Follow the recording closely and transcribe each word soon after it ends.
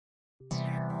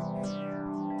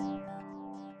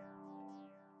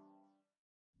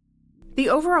The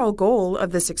overall goal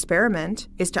of this experiment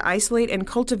is to isolate and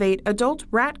cultivate adult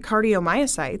rat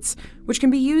cardiomyocytes, which can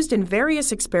be used in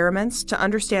various experiments to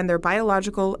understand their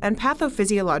biological and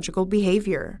pathophysiological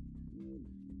behavior.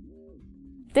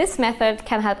 This method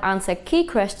can help answer key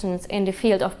questions in the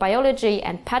field of biology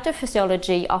and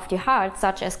pathophysiology of the heart,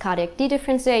 such as cardiac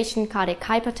dedifferentiation, cardiac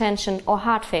hypertension, or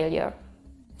heart failure.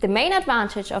 The main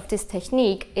advantage of this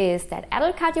technique is that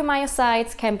adult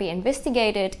cardiomyocytes can be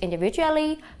investigated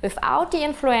individually without the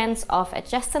influence of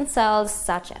adjacent cells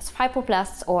such as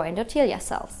fibroblasts or endothelial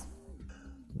cells.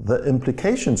 The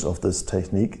implications of this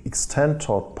technique extend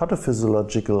toward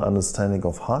pathophysiological understanding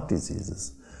of heart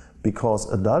diseases,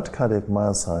 because adult cardiac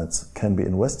myocytes can be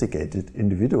investigated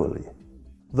individually.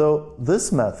 Though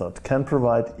this method can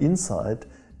provide insight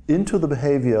into the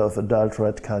behavior of adult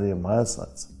rat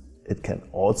cardiomyocytes, it can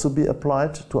also be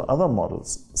applied to other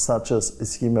models, such as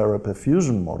ischemia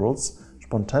reperfusion models,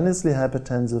 spontaneously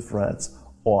hypertensive rats,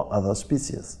 or other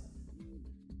species.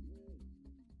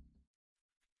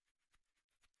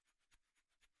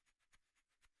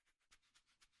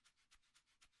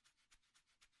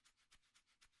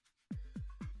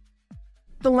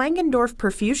 The Langendorf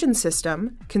perfusion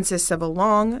system consists of a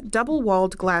long,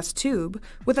 double-walled glass tube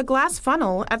with a glass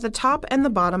funnel at the top and the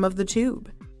bottom of the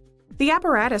tube. The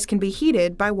apparatus can be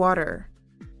heated by water.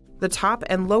 The top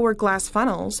and lower glass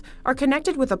funnels are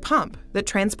connected with a pump that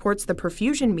transports the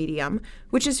perfusion medium,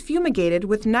 which is fumigated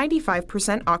with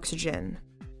 95% oxygen.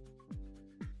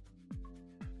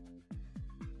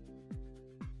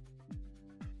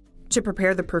 To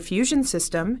prepare the perfusion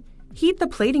system, heat the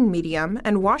plating medium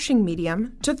and washing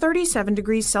medium to 37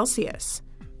 degrees Celsius.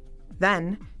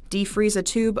 Then, defreeze a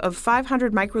tube of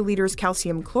 500 microliters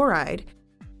calcium chloride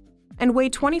and weigh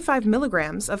 25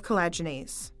 milligrams of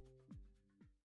collagenase.